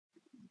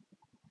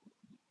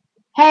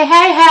Hey,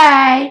 hey,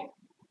 hey!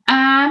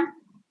 I'm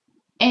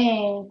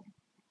a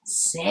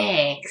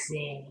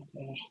sexy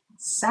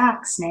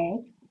sock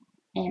snake,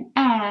 and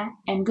I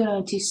am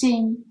going to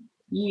sing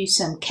you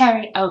some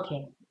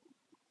karaoke.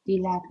 Do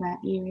you like my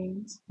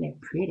earrings? They're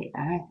pretty,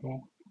 aren't they?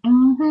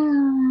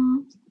 Mm-hmm.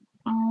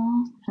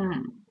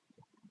 Mm-hmm.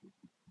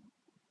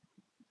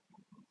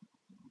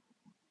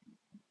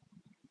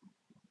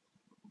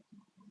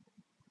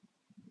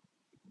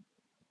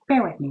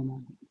 Bear with me a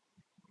moment.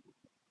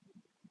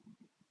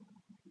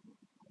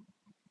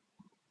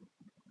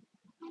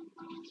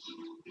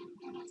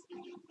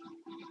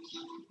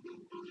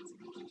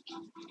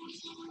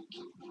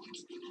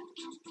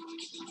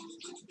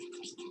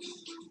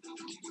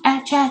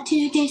 I try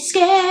to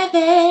discover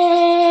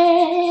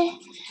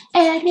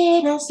a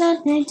little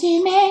something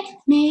to make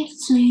me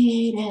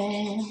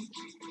sweeter.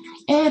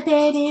 A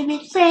baby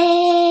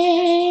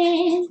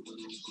refrain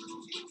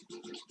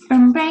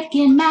from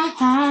breaking my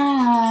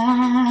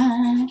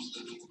heart.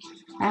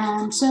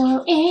 I'm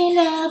so in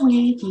love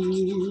with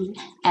you,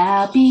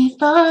 I'll be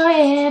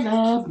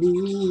forever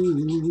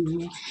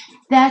blue.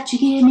 That you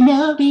give me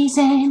no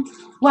reason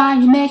why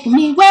you're making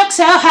me work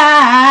so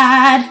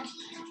hard.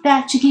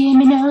 That you give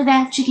me no,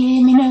 that you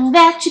give me no,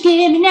 that you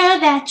give me no,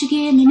 that you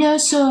give me no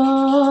soul.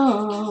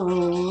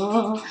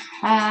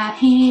 I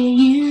hear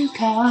you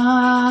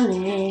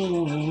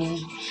calling,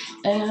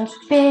 oh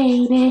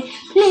baby,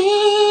 please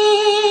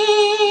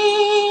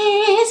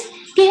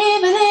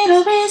give a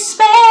little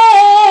respect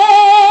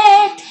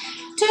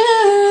to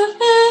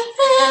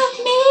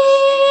me.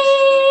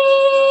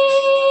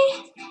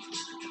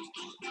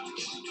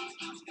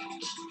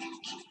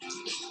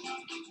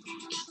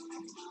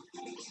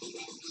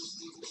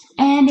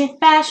 And if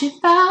I should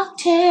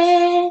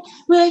falter,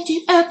 would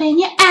you open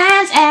your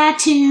eyes out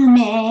to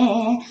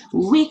me?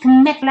 We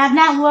can make love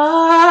not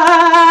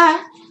war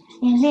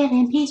and live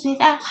in peace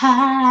with our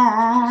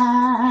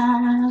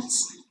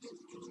hearts.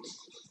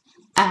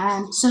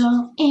 I'm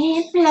so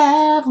in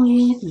love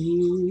with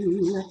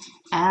you,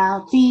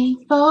 I'll be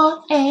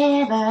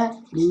forever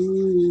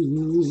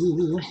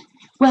blue.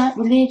 What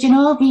religion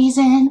or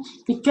reason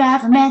could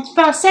drive a man to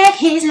forsake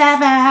his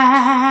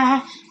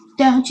lover?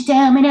 Don't you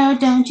tell me no,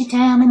 don't you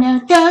tell me no,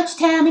 don't you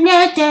tell me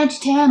no, don't you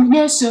tell me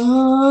no, so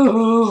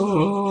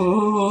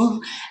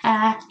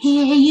I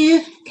hear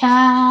you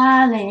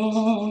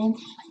calling,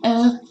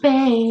 oh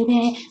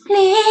baby,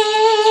 please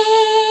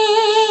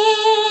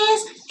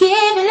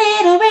give a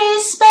little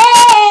respect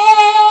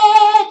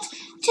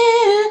to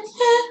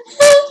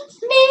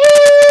me.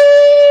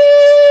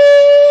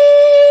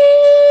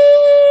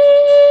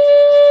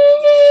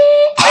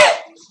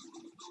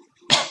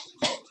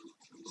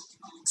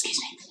 Excuse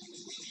me.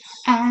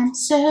 I'm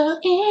so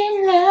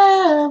in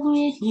love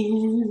with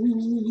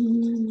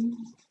you,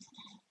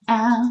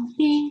 I'll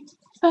be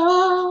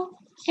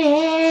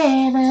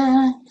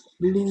forever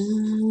blue.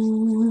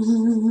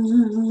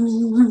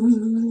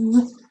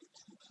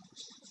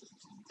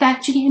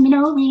 That you give me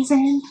no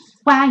reason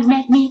why you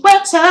make me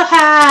work so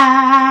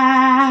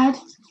hard.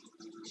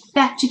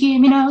 That you give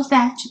me no,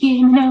 that you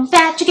give me no,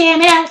 that you give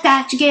me no,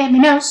 that you give me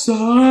no soul.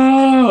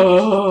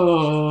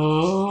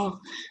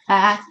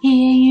 I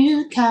hear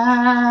you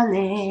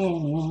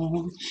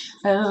calling,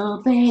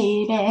 oh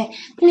baby,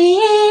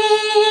 please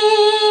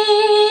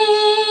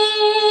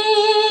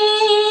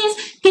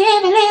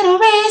give a little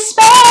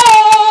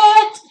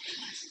respect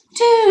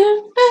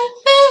to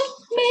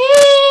me.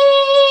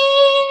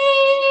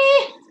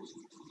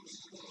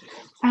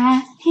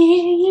 I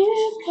hear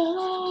you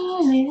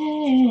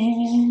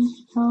calling,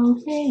 oh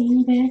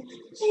baby,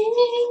 please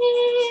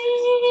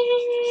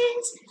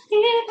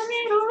give a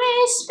little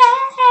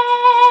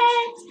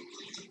respect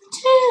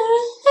to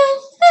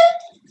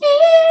me.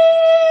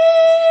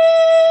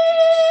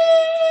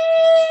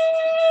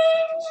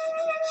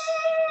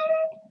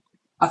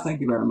 I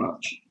thank you very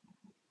much.